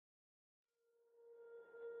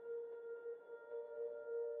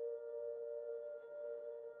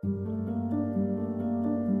Hello,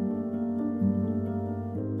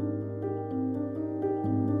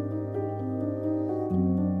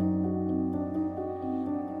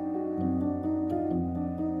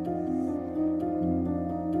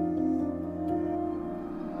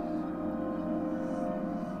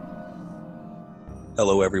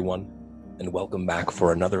 everyone, and welcome back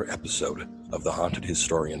for another episode of the Haunted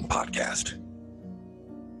Historian podcast.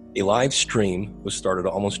 A live stream was started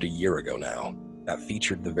almost a year ago now that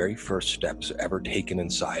featured the very first steps ever taken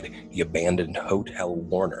inside the abandoned Hotel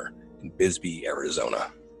Warner in Bisbee,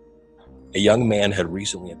 Arizona. A young man had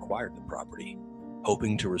recently acquired the property,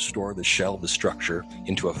 hoping to restore the shell of the structure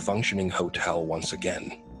into a functioning hotel once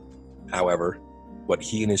again. However, what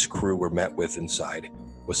he and his crew were met with inside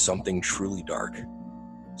was something truly dark.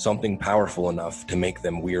 Something powerful enough to make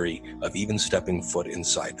them weary of even stepping foot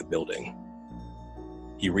inside the building.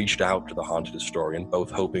 He reached out to the haunted historian, both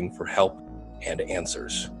hoping for help and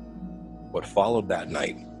answers. What followed that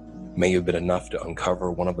night may have been enough to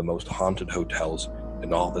uncover one of the most haunted hotels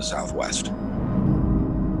in all the Southwest.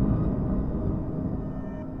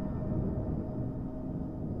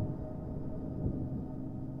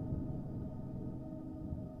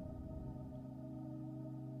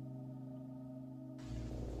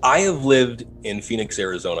 I have lived in Phoenix,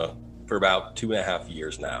 Arizona for about 2.5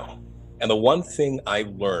 years now. And the one thing I've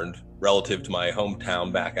learned relative to my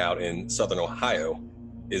hometown back out in Southern Ohio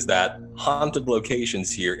is that haunted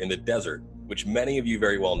locations here in the desert, which many of you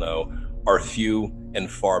very well know, are few and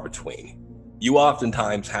far between. You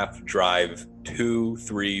oftentimes have to drive 2,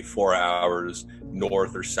 3, 4 hours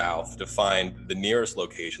north or south to find the nearest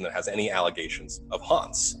location that has any allegations of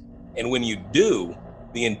haunts. And when you do,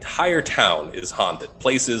 the entire town is haunted.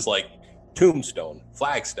 Places like Tombstone,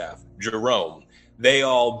 Flagstaff, Jerome, they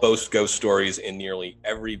all boast ghost stories in nearly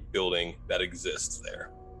every building that exists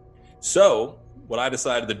there. So what I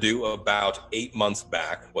decided to do about 8 months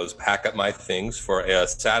back was pack up my things for a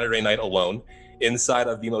Saturday night alone inside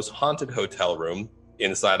of the most haunted hotel room,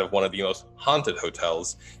 inside of one of the most haunted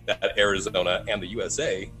hotels that Arizona and the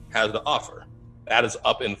USA has to offer. That is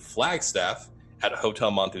up in Flagstaff at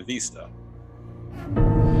Hotel Monte Vista.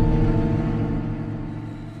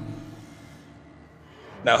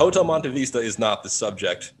 Now, Hotel Monte Vista is not the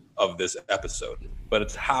subject of this episode, but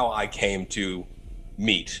it's how I came to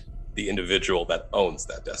meet the individual that owns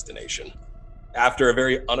that destination. After a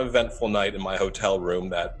very uneventful night in my hotel room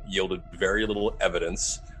that yielded very little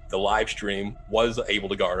evidence, the live stream was able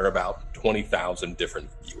to garner about 20,000 different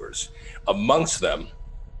viewers. Amongst them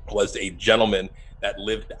was a gentleman that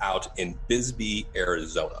lived out in Bisbee,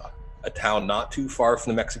 Arizona, a town not too far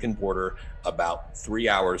from the Mexican border, about 3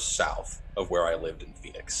 hours south of where I lived in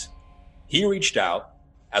Phoenix. He reached out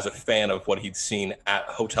as a fan of what he'd seen at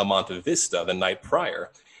Hotel Monte Vista the night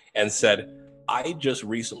prior and said, I just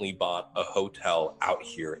recently bought a hotel out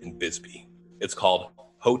here in Bisbee. It's called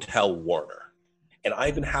Hotel Warner. And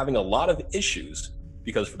I've been having a lot of issues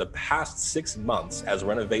because for the past 6 months, as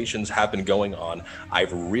renovations have been going on,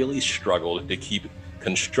 I've really struggled to keep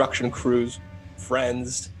construction crews,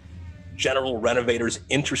 friends, general renovators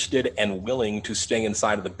interested and willing to stay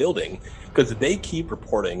inside of the building because they keep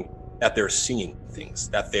reporting that they're seeing things,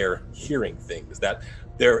 that they're hearing things, that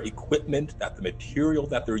their equipment, that the material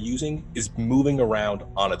that they're using is moving around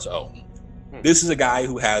on its own. This is a guy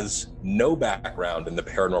who has no background in the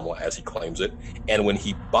paranormal as he claims it, and when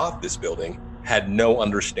he bought this building, had no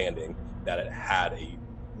understanding that it had a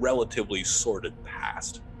relatively sordid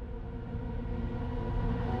past.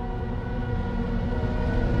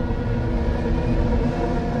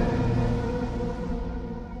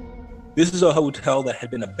 This is a hotel that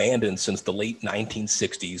had been abandoned since the late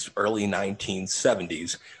 1960s, early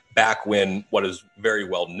 1970s, back when what is very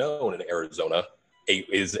well known in Arizona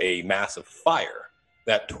is a massive fire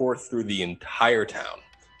that tore through the entire town.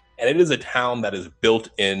 And it is a town that is built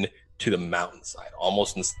in to the mountainside,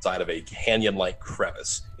 almost inside of a canyon-like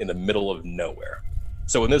crevice in the middle of nowhere.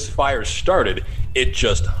 So when this fire started, it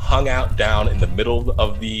just hung out down in the middle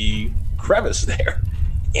of the crevice there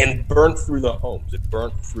and burnt through the homes. It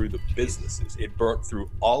burnt through the businesses. It burnt through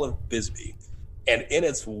all of Bisbee. And in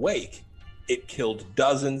its wake, it killed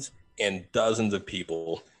dozens and dozens of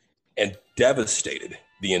people and devastated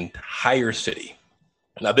the entire city.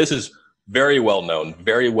 Now, this is very well known,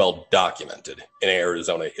 very well documented in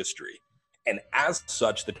Arizona history. And as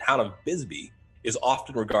such, the town of Bisbee is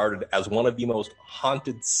often regarded as one of the most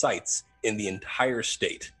haunted sites in the entire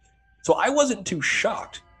state. So I wasn't too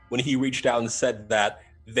shocked when he reached out and said that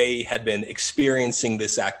they had been experiencing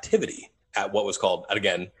this activity at what was called,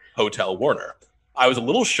 again, Hotel Warner. I was a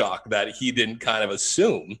little shocked that he didn't kind of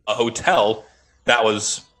assume a hotel that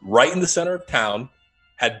was right in the center of town,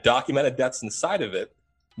 had documented deaths inside of it,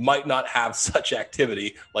 might not have such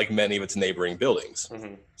activity like many of its neighboring buildings.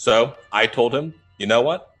 Mm-hmm. So I told him, you know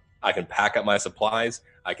what? I can pack up my supplies.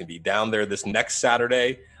 I can be down there this next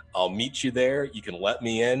Saturday. I'll meet you there. You can let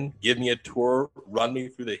me in, give me a tour, run me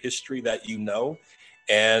through the history that you know,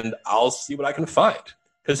 and I'll see what I can find.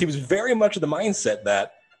 Because he was very much of the mindset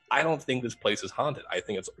that I don't think this place is haunted. I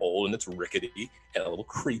think it's old and it's rickety and a little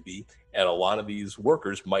creepy. And a lot of these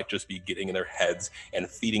workers might just be getting in their heads and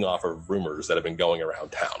feeding off of rumors that have been going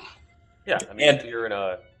around town. Yeah, I mean, if you're in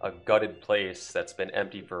a gutted place that's been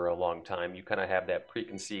empty for a long time, you kind of have that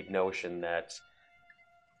preconceived notion that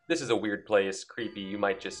this is a weird place, creepy. You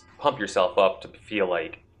might just pump yourself up to feel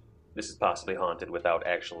like this is possibly haunted without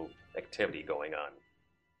actual activity going on.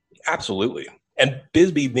 Absolutely. And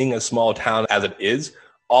Bisbee being a small town as it is,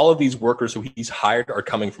 all of these workers who he's hired are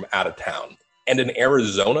coming from out of town. And in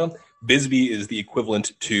Arizona, Bisbee is the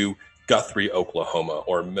equivalent to Guthrie, Oklahoma,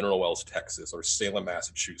 or Mineral Wells, Texas, or Salem,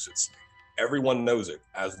 Massachusetts. Everyone knows it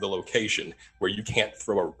as the location where you can't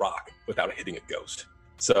throw a rock without hitting a ghost.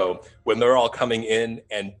 So when they're all coming in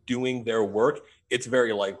and doing their work, it's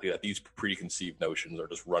very likely that these preconceived notions are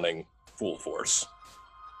just running full force.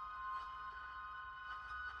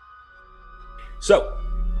 So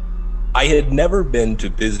I had never been to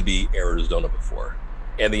Bisbee, Arizona before,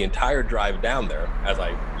 and the entire drive down there, as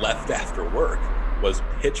I left after work, was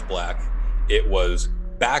pitch black. It was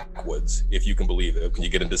backwoods, if you can believe it. When you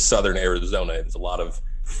get into southern Arizona, there's a lot of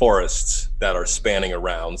forests that are spanning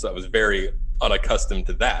around, so I was very unaccustomed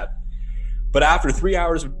to that. But after 3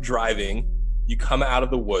 hours of driving, you come out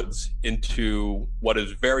of the woods into what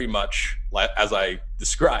is very much, as I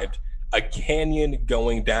described, a canyon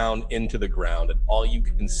going down into the ground, and all you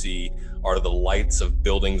can see are the lights of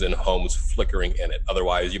buildings and homes flickering in it.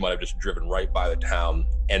 Otherwise, you might have just driven right by the town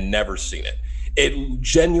and never seen it. It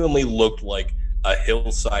genuinely looked like a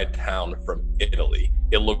hillside town from Italy.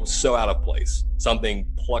 It looked so out of place, something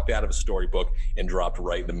plucked out of a storybook and dropped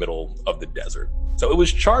right in the middle of the desert. So it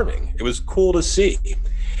was charming. It was cool to see.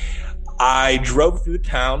 I drove through the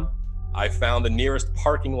town. I found the nearest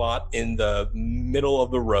parking lot in the middle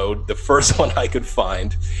of the road, the first one I could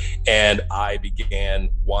find, and I began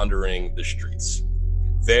wandering the streets.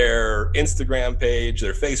 Their Instagram page,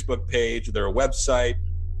 their Facebook page, their website,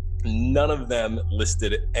 none of them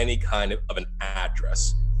listed any kind of an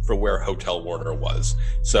address for where Hotel Warner was.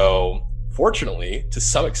 So fortunately, to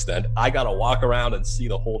some extent, I got to walk around and see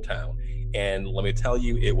the whole town. And let me tell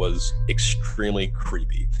you, it was extremely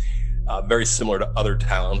creepy. Very similar to other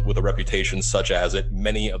towns with a reputation such as it.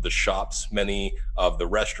 Many of the shops, many of the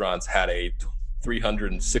restaurants had a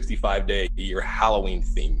 365-day-a-year Halloween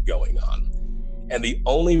theme going on. And the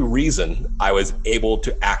only reason I was able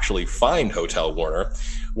to actually find Hotel Warner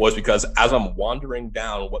was because as I'm wandering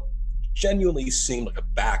down what genuinely seemed like a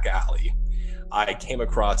back alley, I came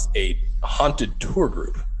across a haunted tour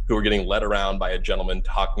group who were getting led around by a gentleman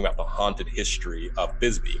talking about the haunted history of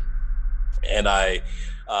Bisbee. And I,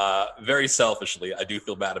 very selfishly, I do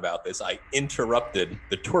feel bad about this, I interrupted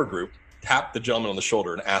the tour group, tapped the gentleman on the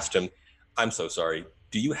shoulder and asked him, "I'm so sorry,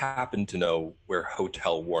 do you happen to know where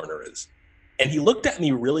Hotel Warner is?" And he looked at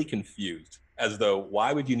me really confused, as though,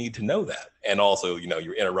 why would you need to know that? And also,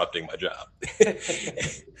 you're interrupting my job.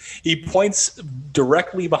 He points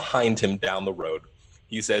directly behind him down the road.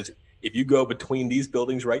 He says, if you go between these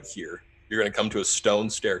buildings right here, you're going to come to a stone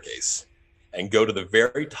staircase and go to the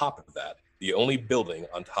very top of that. The only building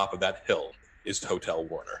on top of that hill is Hotel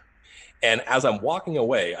Warner. And as I'm walking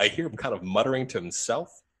away, I hear him kind of muttering to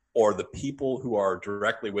himself, or the people who are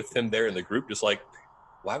directly with him there in the group, just like,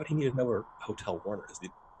 why would he need to know where Hotel Warner is?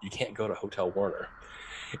 You can't go to Hotel Warner.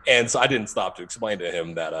 And so I didn't stop to explain to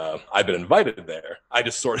him that I've been invited there. I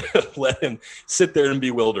just sort of let him sit there in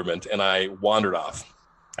bewilderment, and I wandered off.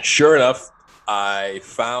 Sure enough, I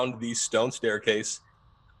found the stone staircase.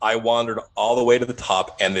 I wandered all the way to the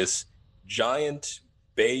top, and this giant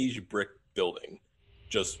beige brick building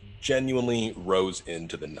just genuinely rose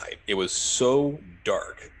into the night. It was so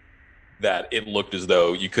dark that it looked as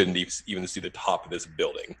though you couldn't even see the top of this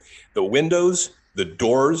building. The windows, the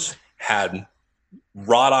doors had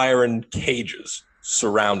wrought iron cages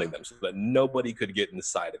surrounding them so that nobody could get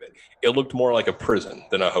inside of it. It looked more like a prison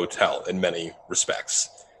than a hotel in many respects.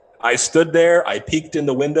 I stood there, I peeked in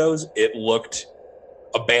the windows. It looked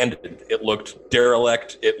abandoned. It looked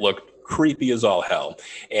derelict. It looked creepy as all hell.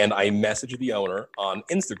 And I messaged the owner on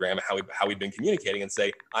Instagram how we'd been communicating and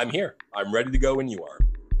say, I'm here. I'm ready to go when you are.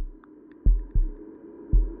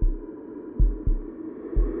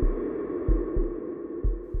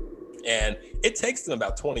 And it takes them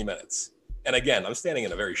about 20 minutes. And again, I'm standing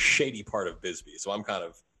in a very shady part of Bisbee, so I'm kind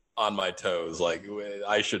of on my toes, like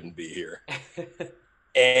I shouldn't be here.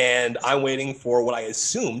 And I'm waiting for what I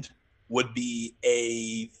assumed would be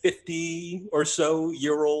a 50 or so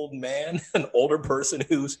year old man, an older person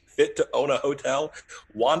who's fit to own a hotel,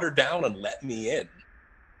 wander down and let me in.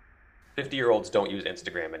 50-year-olds don't use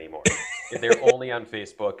Instagram anymore. They're only on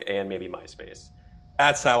Facebook and maybe MySpace.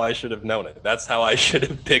 That's how I should have known it. That's how I should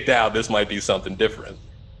have picked out this might be something different.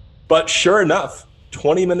 But sure enough,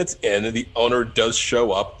 20 minutes in, the owner does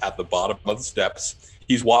show up at the bottom of the steps.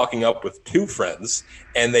 He's walking up with two friends,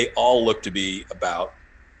 and they all look to be about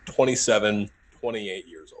 27, 28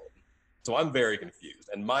 years old. So I'm very confused.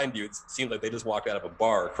 And mind you, it seems like they just walked out of a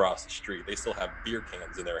bar across the street. They still have beer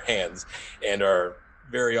cans in their hands and are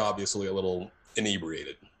very obviously a little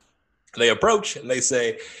inebriated. They approach and they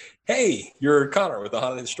say, "Hey, you're Connor with the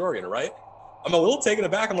Haunted Historian, right?" I'm a little taken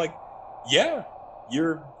aback. I'm like, "Yeah,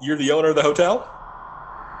 you're the owner of the hotel?"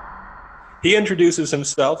 He introduces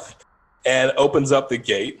himself and opens up the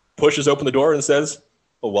gate, pushes open the door and says,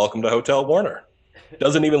 "Well, welcome to Hotel Warner."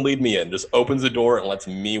 Doesn't even lead me in, just opens the door and lets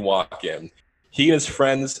me walk in. He and his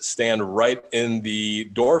friends stand right in the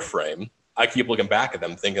door frame. I keep looking back at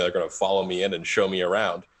them thinking they're going to follow me in and show me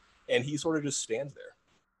around. And he sort of just stands there.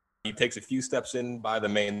 He takes a few steps in by the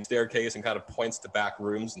main staircase and kind of points to back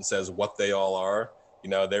rooms and says what they all are. You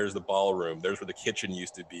know, there's the ballroom. There's where the kitchen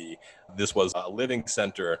used to be. This was a living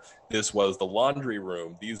center. This was the laundry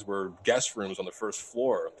room. These were guest rooms on the first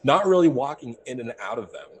floor. Not really walking in and out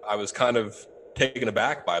of them. I was kind of taken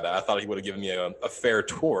aback by that. I thought he would have given me a fair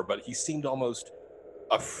tour, but he seemed almost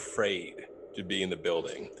afraid to be in the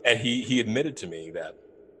building. And he admitted to me that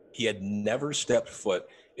he had never stepped foot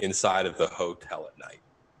inside of the hotel at night.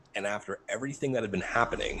 And after everything that had been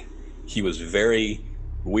happening, he was very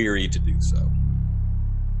weary to do so.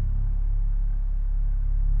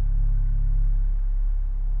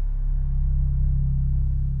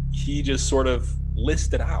 He just sort of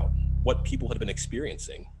listed out what people had been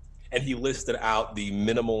experiencing. And he listed out the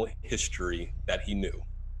minimal history that he knew.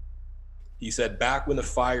 He said back when the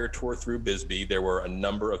fire tore through Bisbee, there were a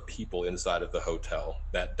number of people inside of the hotel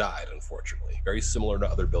that died, unfortunately, very similar to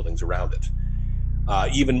other buildings around it.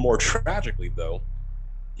 Even more tragically, though,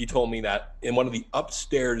 he told me that in one of the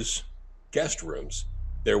upstairs guest rooms,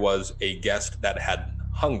 there was a guest that had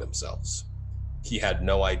hung themselves. He had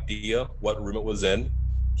no idea what room it was in.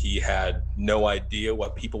 He had no idea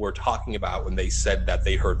what people were talking about when they said that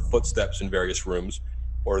they heard footsteps in various rooms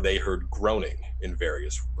or they heard groaning in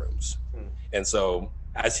various rooms. And so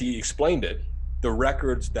as he explained it, the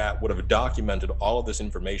records that would have documented all of this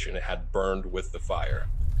information had burned with the fire.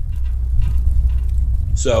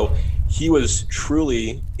 So he was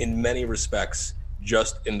truly, in many respects,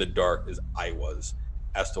 just in the dark as I was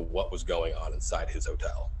as to what was going on inside his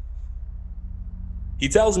hotel. He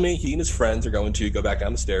tells me he and his friends are going to go back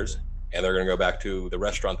down the stairs and they're going to go back to the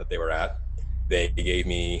restaurant that they were at. They gave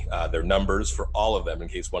me their numbers for all of them in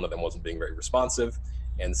case one of them wasn't being very responsive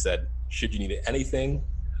and said, should you need anything,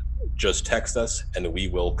 just text us and we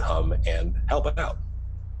will come and help out.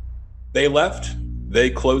 They left. They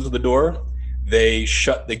closed the door. They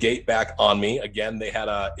shut the gate back on me. Again, they had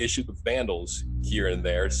issues with vandals here and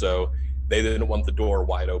there, so they didn't want the door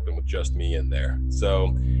wide open with just me in there.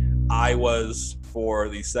 So I was, for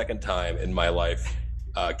the second time in my life,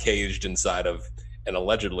 caged inside of an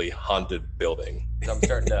allegedly haunted building. So I'm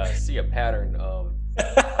starting to see a pattern of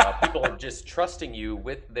people just trusting you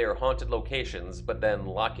with their haunted locations, but then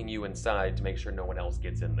locking you inside to make sure no one else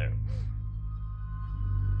gets in there.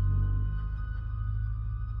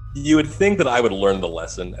 You would think that I would learn the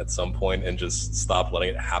lesson at some point and just stop letting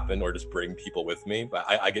it happen or just bring people with me. But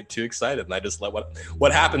I get too excited and I just let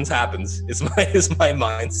what happens happens. Is my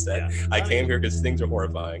mindset. Yeah. I came here because things are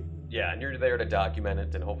horrifying. Yeah, and you're there to document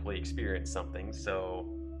it and hopefully experience something. So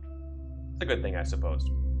it's a good thing, I suppose.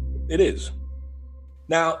 It is.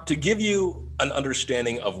 Now, to give you an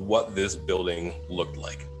understanding of what this building looked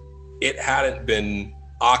like, it hadn't been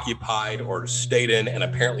occupied or stayed in, and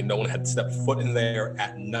apparently no one had stepped foot in there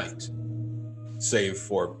at night, save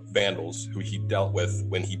for vandals who he dealt with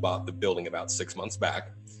when he bought the building about 6 months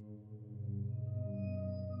back.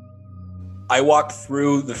 I walked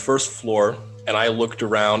through the first floor and I looked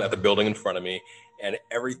around at the building in front of me, and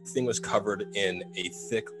everything was covered in a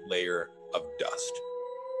thick layer of dust.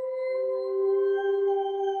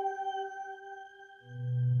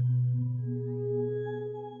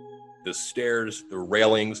 The stairs, the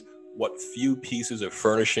railings, what few pieces of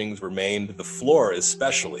furnishings remained, the floor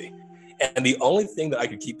especially. And the only thing that I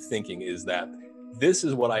could keep thinking is that this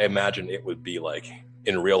is what I imagine it would be like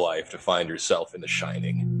in real life to find yourself in The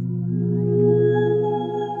Shining.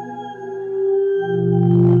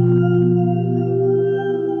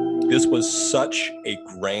 This was such a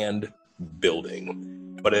grand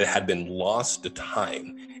building, but it had been lost to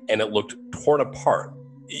time, and it looked torn apart.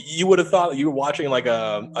 You would have thought you were watching like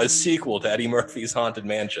a sequel to Eddie Murphy's Haunted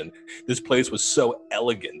Mansion. This place was so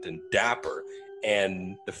elegant and dapper,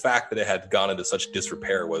 and the fact that it had gone into such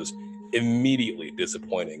disrepair was immediately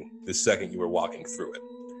disappointing the second you were walking through it.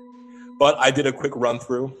 But I did a quick run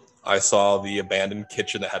through. I saw the abandoned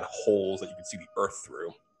kitchen that had holes that you could see the earth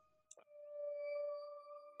through.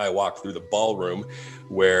 I walked through the ballroom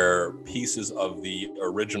where pieces of the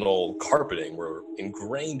original carpeting were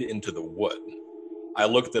ingrained into the wood. I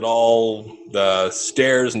looked at all the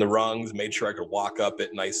stairs and the rungs, made sure I could walk up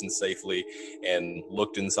it nice and safely, and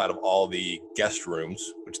looked inside of all the guest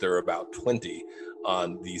rooms, which there were about 20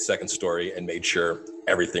 on the second story, and made sure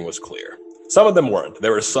everything was clear. Some of them weren't.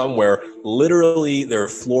 There were some where literally their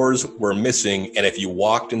floors were missing, and if you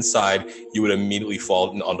walked inside, you would immediately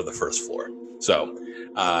fall onto the first floor. So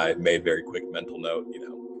I made very quick mental note,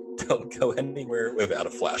 don't go anywhere without a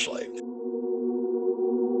flashlight.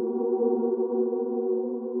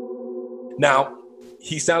 Now,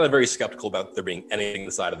 he sounded very skeptical about there being anything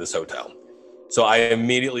inside of this hotel. So I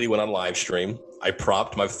immediately went on live stream. I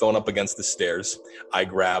propped my phone up against the stairs. I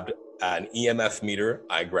grabbed an EMF meter.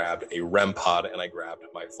 I grabbed a REM pod, and I grabbed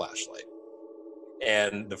my flashlight.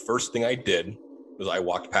 And the first thing I did was I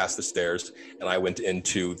walked past the stairs and I went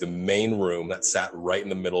into the main room that sat right in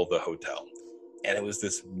the middle of the hotel. And it was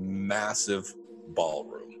this massive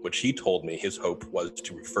ballroom, which he told me his hope was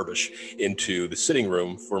to refurbish into the sitting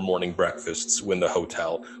room for morning breakfasts when the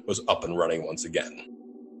hotel was up and running once again.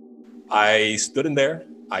 I stood in there,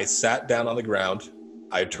 I sat down on the ground,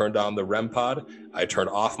 I turned on the REM pod, I turned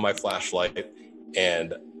off my flashlight,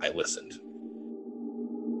 and I listened.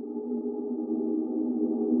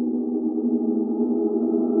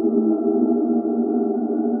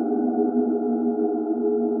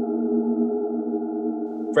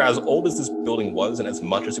 For as old as this building was and as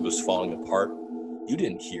much as it was falling apart, you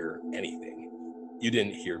didn't hear anything. You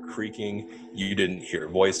didn't hear creaking. You didn't hear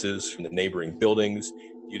voices from the neighboring buildings.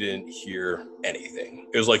 You didn't hear anything.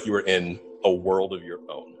 It was like you were in a world of your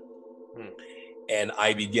own. And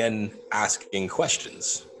I began asking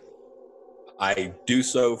questions. I do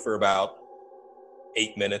so for about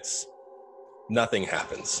 8 minutes. Nothing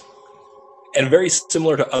happens. And very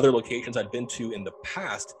similar to other locations I'd been to in the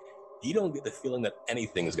past, you don't get the feeling that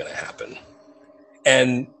anything is going to happen.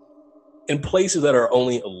 And in places that are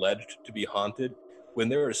only alleged to be haunted, when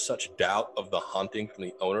there is such doubt of the haunting from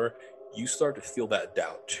the owner, you start to feel that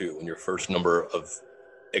doubt too in your first number of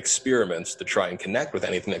experiments to try and connect with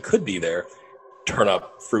anything that could be there turn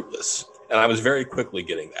up fruitless. And I was very quickly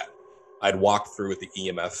getting that. I'd walked through with the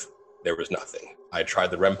EMF, there was nothing. I tried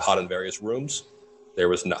the REM pod in various rooms, there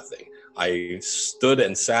was nothing. I stood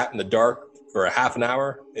and sat in the dark for a half an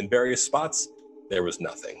hour in various spots, there was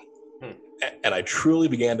nothing. And I truly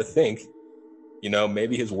began to think,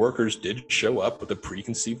 maybe his workers did show up with a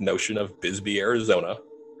preconceived notion of Bisbee, Arizona,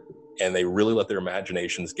 and they really let their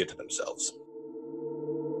imaginations get to themselves.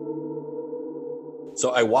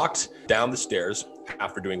 So I walked down the stairs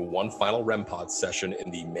after doing one final REM pod session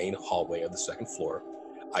in the main hallway of the second floor.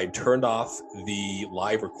 I turned off the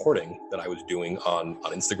live recording that I was doing on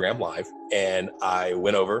Instagram Live, and I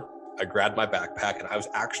went over, I grabbed my backpack, and I was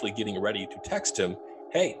actually getting ready to text him,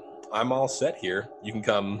 hey, I'm all set here. You can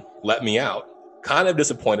come let me out. Kind of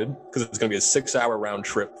disappointed because it's going to be a 6-hour round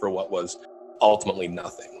trip for what was ultimately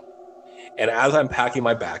nothing. And as I'm packing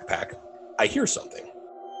my backpack, I hear something.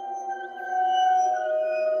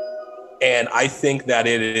 And I think that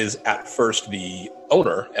it is at first the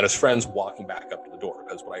owner and his friends walking back up to the door,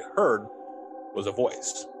 because what I heard was a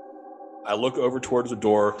voice. I look over towards the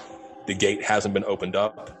door. The gate hasn't been opened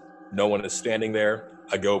up. No one is standing there.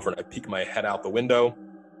 I go over and I peek my head out the window.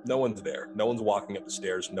 No one's there. No one's walking up the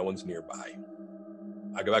stairs. No one's nearby.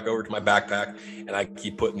 I go back over to my backpack and I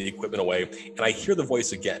keep putting the equipment away, and I hear the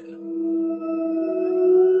voice again.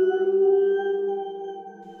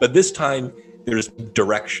 But this time there's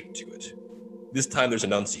direction to it. This time there's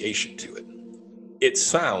enunciation to it. It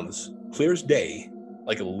sounds clear as day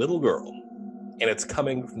like a little girl, and it's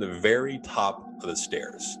coming from the very top of the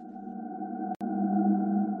stairs.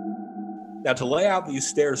 Now, to lay out these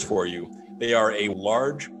stairs for you, they are a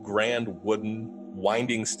large, grand, wooden,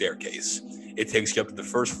 winding staircase. It takes you up to the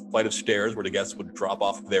first flight of stairs where the guests would drop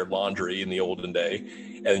off their laundry in the olden day,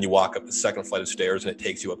 and then you walk up the second flight of stairs, and it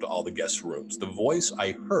takes you up to all the guest rooms. The voice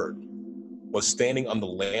I heard was standing on the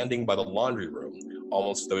landing by the laundry room,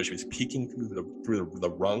 almost as though she was peeking through the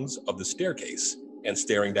rungs of the staircase and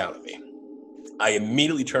staring down at me. I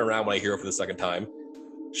immediately turn around when I hear her for the second time,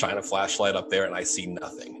 shine a flashlight up there, and I see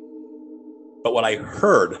nothing. But what I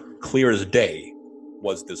heard clear as day,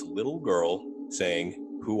 was this little girl saying,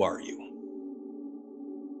 "Who are you?"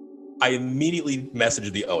 I immediately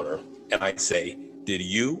messaged the owner and I say, "Did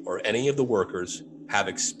you or any of the workers have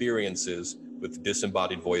experiences with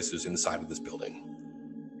disembodied voices inside of this building?"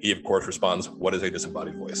 He, of course, responds, "What is a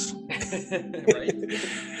disembodied voice?" Right.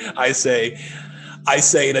 I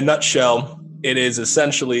say, in a nutshell, it is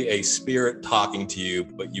essentially a spirit talking to you,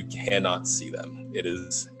 but you cannot see them. It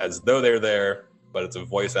is as though they're there, but it's a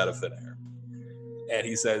voice out of thin air. And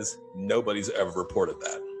he says, nobody's ever reported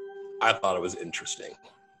that. I thought it was interesting.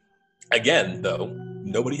 Again, though,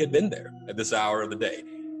 nobody had been there at this hour of the day.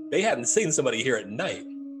 They hadn't seen somebody here at night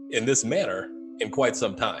in this manner in quite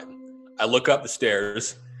some time. I look up the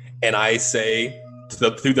stairs and I say,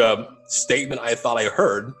 through the statement I thought I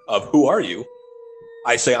heard of "Who are you?"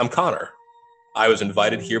 I say, "I'm Connor. I was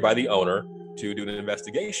invited here by the owner to do an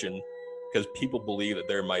investigation because people believe that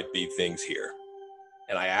there might be things here."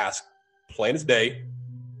 And I ask, plain as day,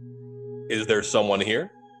 "Is there someone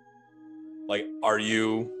here? Like, are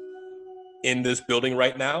you in this building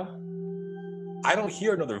right now?" I don't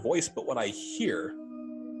hear another voice, but what I hear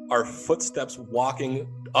are footsteps walking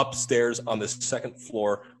upstairs on the second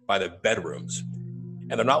floor by the bedrooms.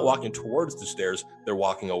 And they're not walking towards the stairs, they're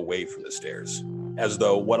walking away from the stairs, as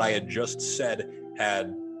though what I had just said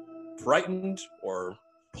had frightened or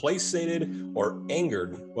placated or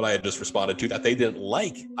angered what I had just responded to, that they didn't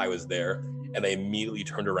like I was there, and they immediately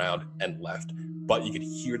turned around and left. But you could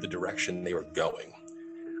hear the direction they were going.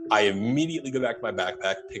 I immediately go back to my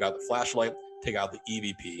backpack, take out the flashlight, take out the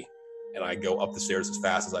EVP, and I go up the stairs as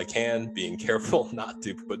fast as I can, being careful not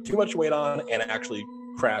to put too much weight on and actually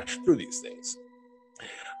crash through these things.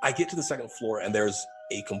 I get to the second floor and there's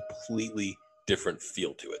a completely different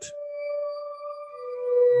feel to it.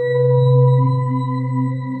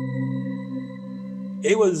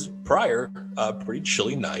 It was prior a pretty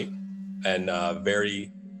chilly night and a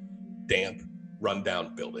very damp,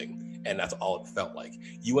 rundown building, and that's all it felt like.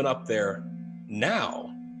 You went up there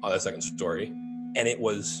now on the second story, and it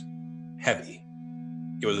was heavy.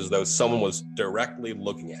 It was as though someone was directly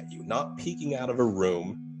looking at you, not peeking out of a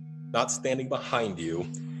room, not standing behind you,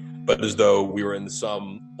 but as though we were in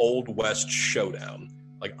some Old West showdown.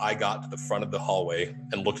 Like, I got to the front of the hallway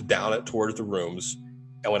and looked down it towards the rooms,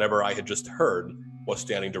 and whatever I had just heard was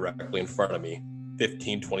standing directly in front of me,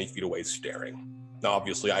 15, 20 feet away, staring. Now,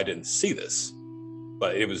 obviously, I didn't see this,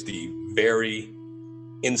 but it was the very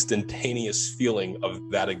instantaneous feeling of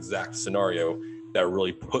that exact scenario that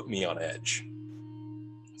really put me on edge.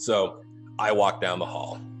 So I walked down the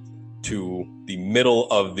hall to the middle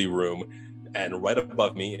of the room, and right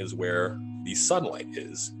above me is where the sunlight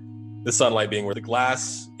is. The sunlight being where the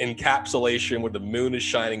glass encapsulation where the moon is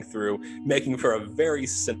shining through, making for a very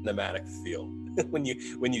cinematic feel when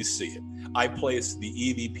you see it. I place the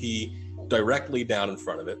EVP directly down in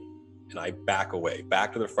front of it, and I back away,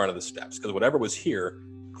 back to the front of the steps, because whatever was here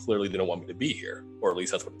clearly didn't want me to be here, or at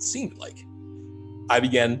least that's what it seemed like. I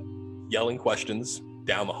began yelling questions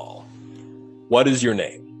down the hall. What is your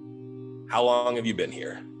name? How long have you been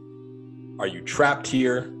here? Are you trapped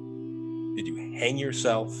here? Did you hang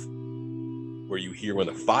yourself? Were you here when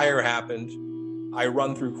the fire happened? I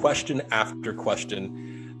run through question after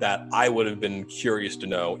question that I would have been curious to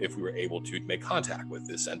know if we were able to make contact with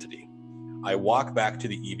this entity. I walk back to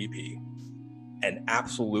the EVP, and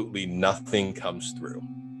absolutely nothing comes through.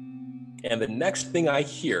 And the next thing I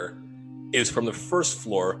hear is from the first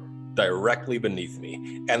floor directly beneath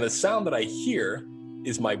me. And the sound that I hear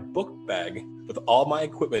is my book bag with all my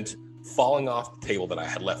equipment falling off the table that I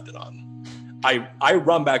had left it on. I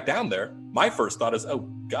run back down there. My first thought is, oh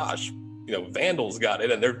gosh, vandals got it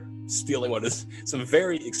and they're stealing what is some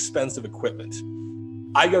very expensive equipment.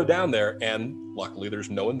 I go down there and luckily there's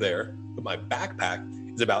no one there, but my backpack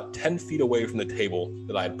is about 10 feet away from the table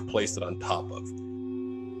that I had placed it on top of.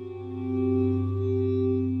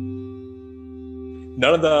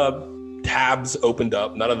 None of the tabs opened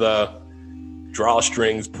up, none of the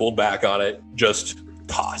drawstrings pulled back on it, just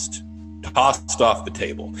tossed off the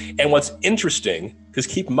table. And what's interesting, because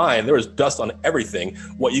keep in mind, there was dust on everything.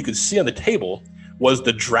 What you could see on the table was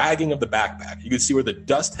the dragging of the backpack. You could see where the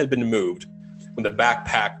dust had been moved when the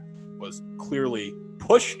backpack was clearly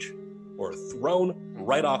pushed or thrown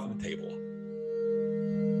right off of the table.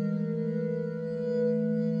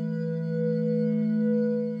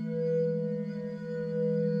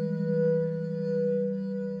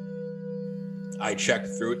 I checked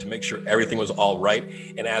through it to make sure everything was all right.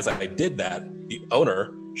 And as I did that, the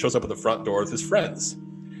owner shows up at the front door with his friends.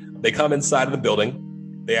 They come inside of the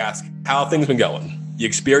building. They ask, how have things been going? You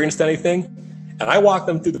experienced anything? And I walk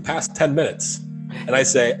them through the past 10 minutes And I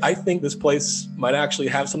say, I think this place might actually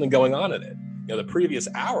have something going on in it. The previous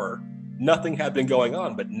hour, nothing had been going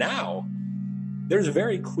on, but now there's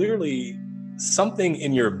very clearly something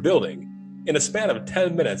in your building. In a span of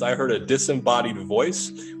 10 minutes, I heard a disembodied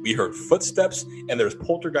voice, we heard footsteps, and there's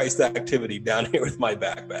poltergeist activity down here with my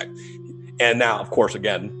backpack. And now, of course,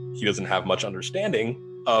 again, he doesn't have much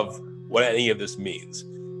understanding of what any of this means.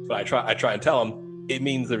 But I try and tell him it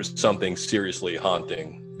means there's something seriously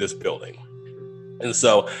haunting this building. And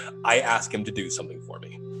so I ask him to do something for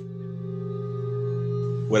me.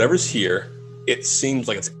 Whatever's here, it seems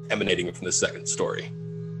like it's emanating from the second story.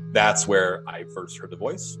 That's where I first heard the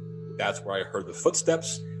voice. That's where I heard the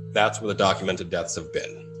footsteps. That's where the documented deaths have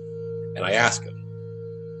been. And I ask him,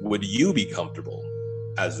 would you be comfortable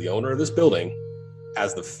as the owner of this building,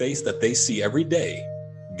 as the face that they see every day,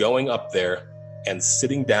 going up there and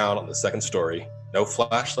sitting down on the second story, no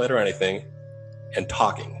flashlight or anything, and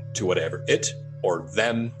talking to whatever it or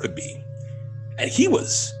them could be? And he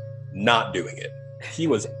was not doing it. He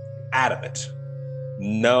was adamant.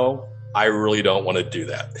 No, I really don't want to do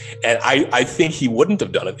that. And I think he wouldn't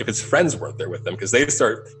have done it if his friends weren't there with him, because they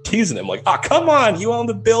start teasing him like, come on, you own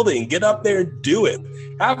the building. Get up there and do it.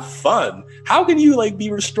 Have fun. How can you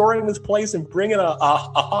be restoring this place and bring in a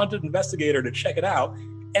haunted investigator to check it out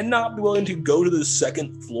and not be willing to go to the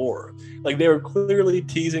second floor? They were clearly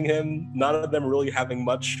teasing him, none of them really having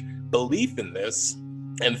much belief in this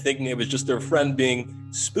and thinking it was just their friend being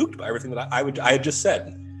spooked by everything that I had just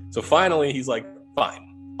said. So finally, he's like, fine.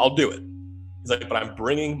 I'll do it. He's like, but I'm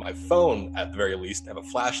bringing my phone at the very least, have a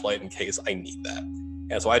flashlight in case I need that.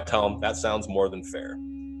 And so I tell him that sounds more than fair.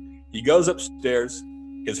 He goes upstairs.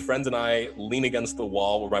 His friends and I lean against the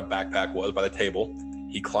wall where my backpack was by the table.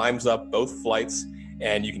 He climbs up both flights,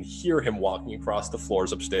 and you can hear him walking across the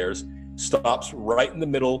floors upstairs, stops right in the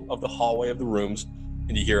middle of the hallway of the rooms,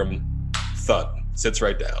 and you hear him thud, sits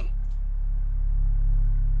right down.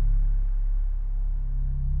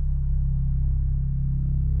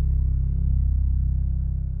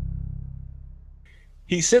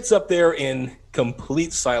 He sits up there in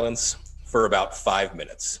complete silence for about 5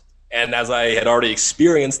 minutes. And as I had already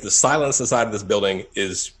experienced, the silence inside of this building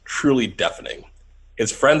is truly deafening.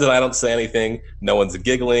 His friends and I don't say anything. No one's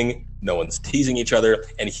giggling. No one's teasing each other.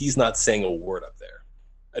 And he's not saying a word up there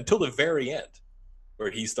until the very end,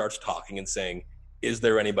 where he starts talking and saying, is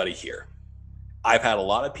there anybody here? I've had a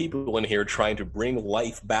lot of people in here trying to bring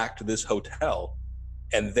life back to this hotel,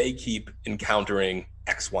 and they keep encountering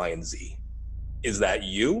X, Y, and Z. Is that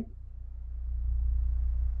you?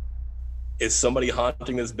 Is somebody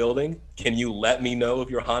haunting this building? Can you let me know if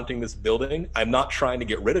you're haunting this building? I'm not trying to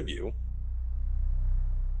get rid of you.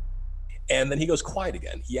 And then he goes quiet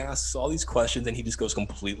again. He asks all these questions and he just goes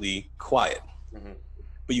completely quiet. Mm-hmm.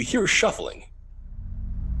 But you hear shuffling.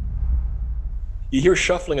 You hear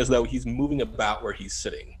shuffling as though he's moving about where he's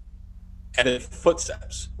sitting. And then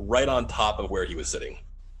footsteps right on top of where he was sitting.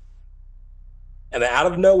 And out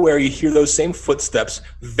of nowhere, you hear those same footsteps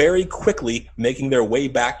very quickly making their way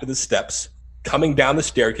back to the steps, coming down the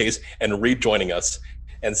staircase and rejoining us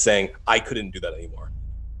and saying, I couldn't do that anymore.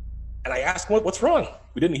 And I asked him, what's wrong?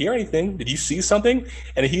 We didn't hear anything. Did you see something?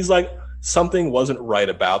 And he's like, something wasn't right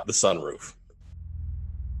about the sunroof.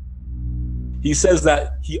 He says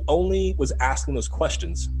that he only was asking those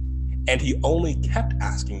questions, and he only kept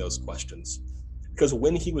asking those questions because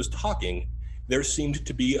when he was talking, there seemed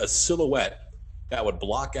to be a silhouette that would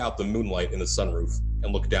block out the moonlight in the sunroof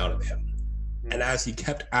and look down at him. And as he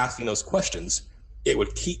kept asking those questions, it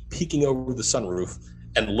would keep peeking over the sunroof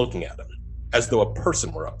and looking at him as though a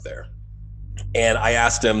person were up there. And I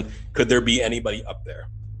asked him, could there be anybody up there?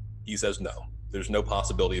 He says, no, there's no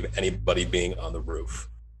possibility of anybody being on the roof.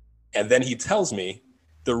 And then he tells me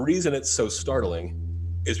the reason it's so startling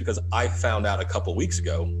is because I found out a couple weeks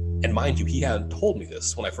ago, and mind you, he hadn't told me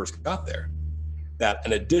this when I first got there, that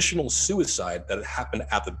an additional suicide that had happened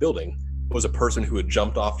at the building was a person who had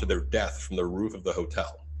jumped off to their death from the roof of the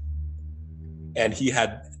hotel. And he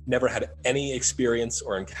had never had any experience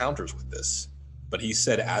or encounters with this. But he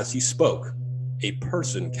said as he spoke, a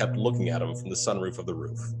person kept looking at him from the sunroof of the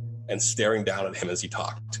roof and staring down at him as he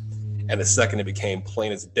talked. And the second it became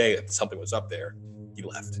plain as day that something was up there, he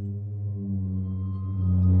left.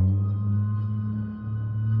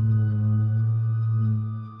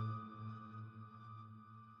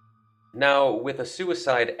 Now, with a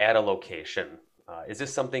suicide at a location, is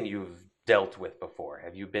this something you've dealt with before?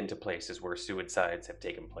 Have you been to places where suicides have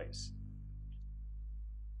taken place?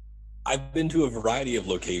 I've been to a variety of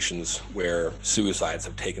locations where suicides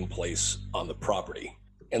have taken place on the property.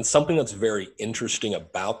 And something that's very interesting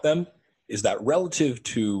about them is that relative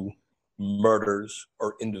to murders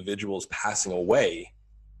or individuals passing away,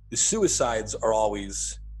 the suicides are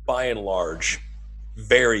always, by and large,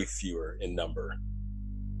 very fewer in number.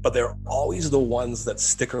 But they're always the ones that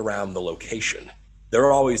stick around the location.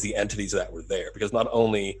 They're always the entities that were there, because not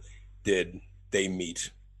only did they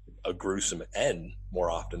meet a gruesome end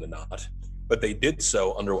more often than not, but they did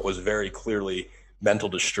so under what was very clearly mental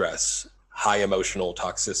distress, high emotional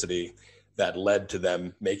toxicity that led to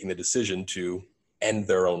them making the decision to end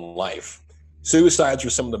their own life. Suicides are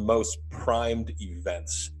some of the most primed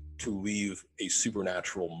events to leave a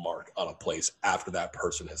supernatural mark on a place after that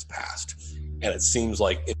person has passed. And it seems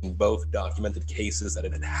like in both documented cases that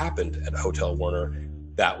it had happened at Hotel Warner,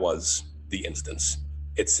 that was the instance.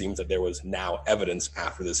 It seems that there was now evidence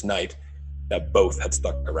after this night that both had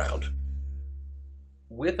stuck around.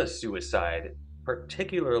 With a suicide,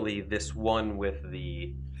 particularly this one with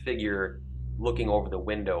the figure looking over the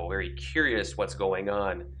window, very curious what's going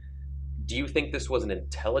on, do you think this was an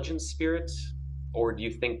intelligent spirit? Or do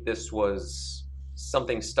you think this was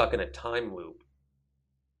something stuck in a time loop?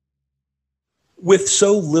 With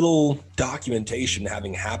so little documentation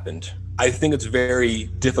having happened, I think it's very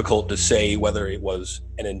difficult to say whether it was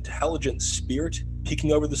an intelligent spirit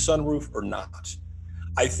peeking over the sunroof or not.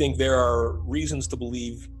 I think there are reasons to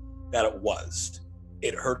believe that it was.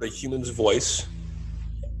 It heard a human's voice,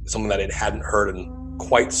 something that it hadn't heard in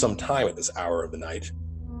quite some time at this hour of the night,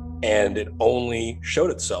 and it only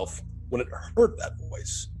showed itself when it heard that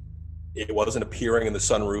voice. It wasn't appearing in the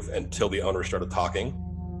sunroof until the owner started talking,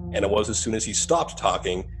 and it was as soon as he stopped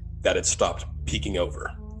talking that it stopped peeking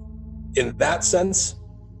over. In that sense,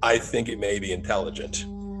 I think it may be intelligent,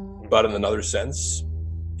 but in another sense,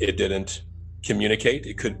 it didn't communicate.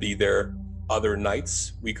 It could be there other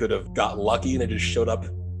nights. We could have got lucky and it just showed up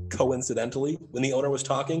coincidentally when the owner was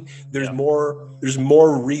talking. There's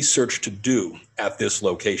more research to do at this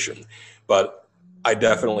location, but I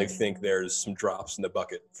definitely think there's some drops in the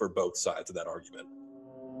bucket for both sides of that argument.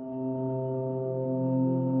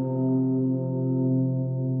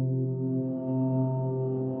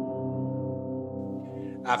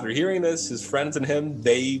 After hearing this, his friends and him,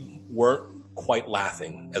 they weren't quite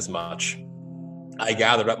laughing as much. I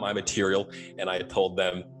gathered up my material and I told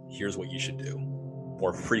them, here's what you should do.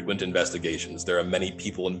 More frequent investigations. There are many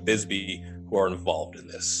people in Bisbee who are involved in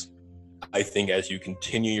this. I think as you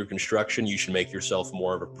continue your construction, you should make yourself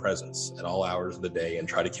more of a presence at all hours of the day and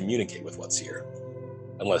try to communicate with what's here.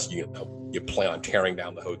 Unless you plan on tearing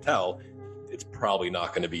down the hotel, it's probably not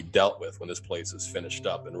going to be dealt with when this place is finished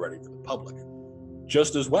up and ready for the public.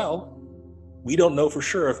 Just as well, we don't know for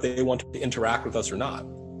sure if they want to interact with us or not.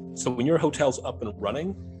 So when your hotel's up and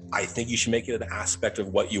running, I think you should make it an aspect of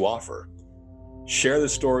what you offer. Share the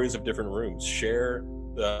stories of different rooms, share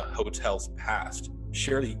the hotel's past,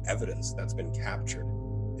 share the evidence that's been captured.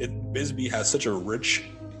 Bisbee has such a rich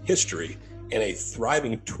history and a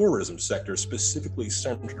thriving tourism sector specifically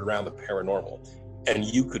centered around the paranormal. And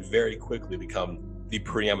you could very quickly become the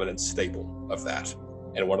preeminent staple of that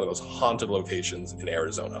and one of those haunted locations in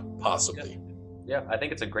Arizona, possibly. Yeah, I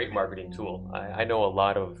think it's a great marketing tool. I know a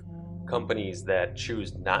lot of companies that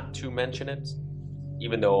choose not to mention it,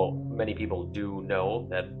 even though many people do know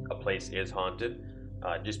that a place is haunted,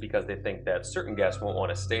 just because they think that certain guests won't want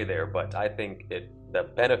to stay there. But I think the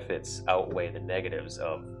benefits outweigh the negatives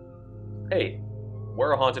of, hey,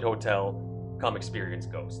 we're a haunted hotel, come experience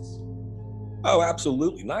ghosts. Oh,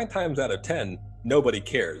 absolutely. 9 times out of 10, nobody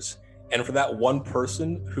cares. And for that one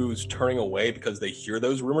person who's turning away because they hear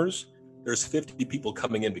those rumors, there's 50 people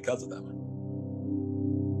coming in because of them.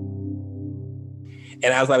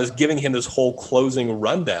 And as I was giving him this whole closing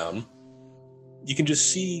rundown, you can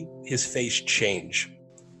just see his face change.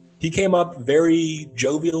 He came up very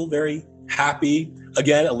jovial, very happy,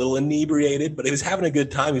 again, a little inebriated, but he was having a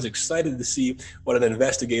good time. He was excited to see what an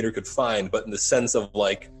investigator could find, but in the sense of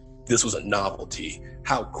like, this was a novelty.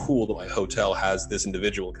 How cool that my hotel has this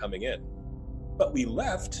individual coming in. But we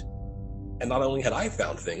left, and not only had I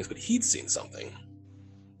found things, but he'd seen something.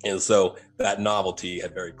 And so that novelty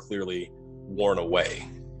had very clearly worn away.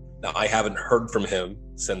 Now, I haven't heard from him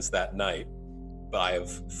since that night, but I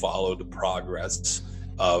have followed the progress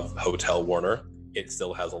of Hotel Warner. It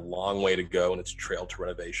still has a long way to go in its trail to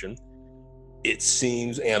renovation. It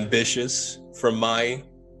seems ambitious from my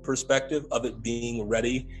perspective of it being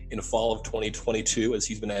ready in fall of 2022, as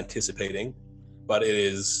he's been anticipating, but it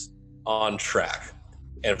is on track.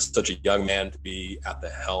 And for such a young man to be at the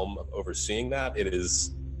helm of overseeing that, it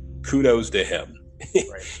is kudos to him.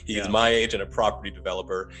 Right. He's my age and a property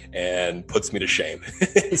developer and puts me to shame.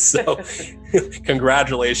 So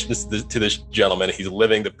congratulations to this gentleman. He's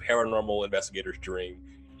living the paranormal investigator's dream.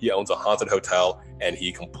 He owns a haunted hotel, and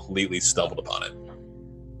he completely stumbled upon it.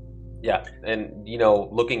 Yeah, and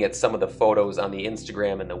looking at some of the photos on the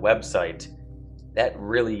Instagram and the website, that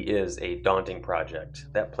really is a daunting project.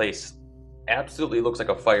 That place absolutely looks like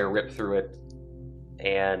a fire ripped through it,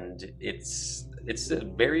 and it's a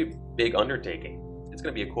very big undertaking. It's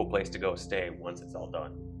going to be a cool place to go stay once it's all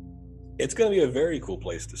done. It's going to be a very cool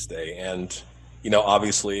place to stay, and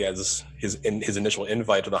obviously, as his initial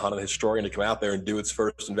invite to the Haunted Historian to come out there and do its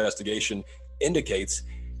first investigation indicates,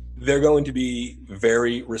 they're going to be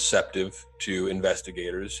very receptive to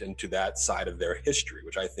investigators and to that side of their history,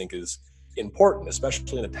 which I think is important,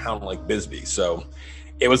 especially in a town like Bisbee. So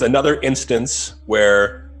it was another instance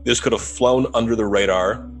where this could have flown under the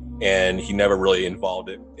radar, and he never really involved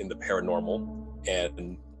it in the paranormal,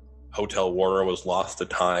 and Hotel Warner was lost to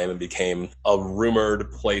time and became a rumored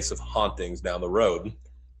place of hauntings down the road.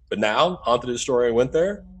 But now, Haunted Historian went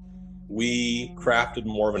there. We crafted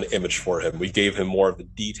more of an image for him. We gave him more of the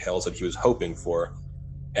details that he was hoping for.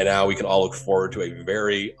 And now we can all look forward to a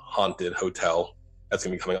very haunted hotel that's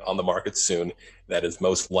going to be coming on the market soon that is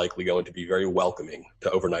most likely going to be very welcoming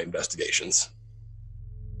to overnight investigations.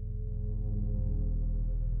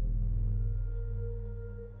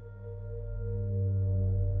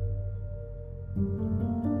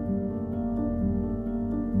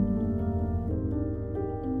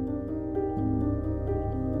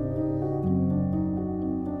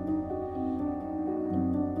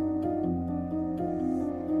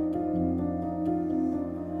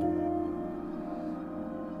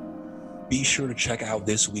 Be sure to check out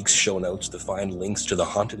this week's show notes to find links to the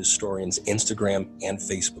Haunted Historian's Instagram and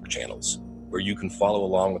Facebook channels, where you can follow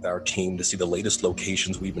along with our team to see the latest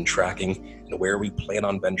locations we've been tracking and where we plan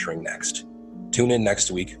on venturing next. Tune in next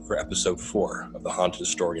week for episode 4 of the Haunted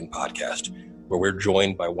Historian podcast, where we're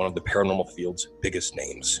joined by one of the paranormal field's biggest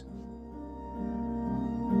names.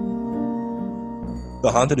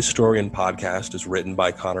 The Haunted Historian podcast is written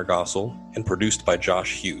by Connor Gossel and produced by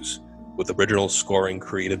Josh Hughes, with original scoring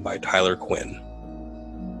created by Tyler Quinn.